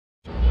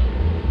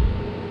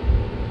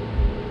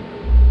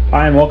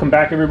Hi and welcome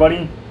back,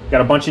 everybody.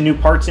 Got a bunch of new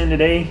parts in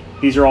today.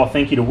 These are all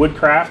thank you to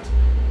Woodcraft.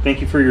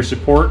 Thank you for your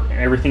support and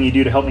everything you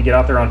do to help me get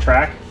out there on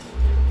track.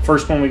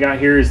 First one we got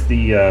here is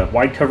the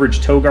wide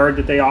coverage toe guard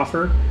that they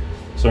offer.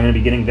 So I'm going to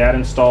be getting that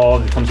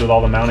installed. It comes with all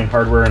the mounting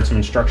hardware and some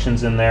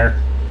instructions in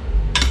there.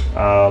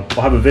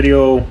 We'll have a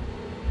video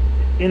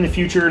in the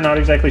future, not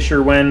exactly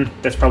sure when.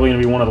 That's probably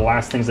going to be one of the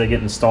last things I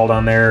get installed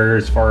on there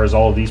as far as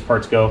all of these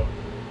parts go.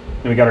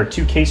 Then we got our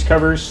two case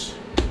covers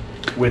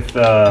with,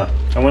 I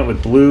went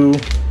with blue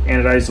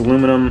anodized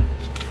aluminum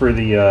for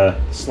the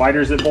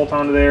sliders that bolt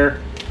onto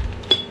there,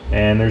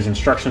 and there's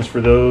instructions for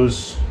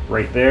those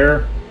right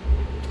there.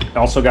 I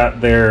also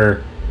got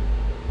their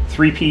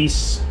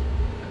three-piece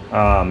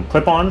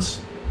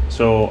clip-ons.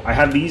 So I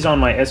have these on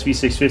my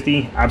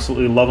SV650.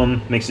 Absolutely love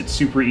them. Makes it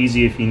super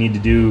easy if you need to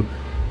do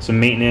some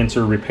maintenance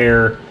or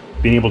repair,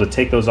 being able to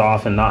take those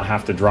off and not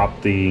have to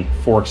drop the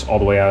forks all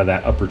the way out of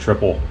that upper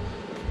triple.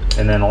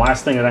 And then the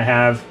last thing that I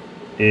have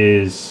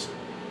is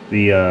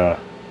the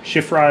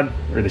shift rod,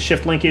 or the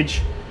shift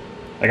linkage.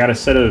 I got a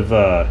set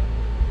of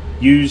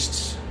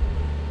used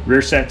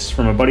rear sets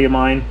from a buddy of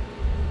mine,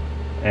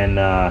 and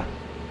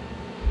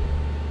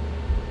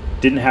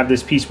didn't have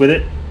this piece with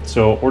it,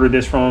 so ordered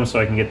this from him so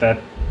I can get that.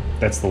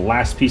 That's the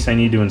last piece I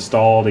need to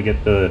install to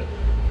get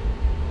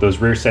those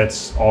rear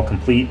sets all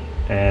complete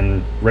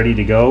and ready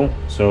to go.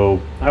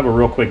 So I have a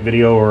real quick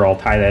video, or I'll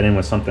tie that in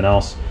with something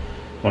else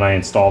when I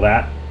install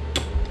that.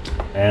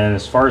 And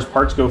as far as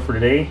parts go for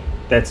today,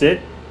 that's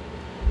it.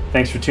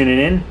 Thanks for tuning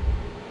in.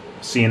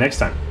 See you next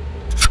time.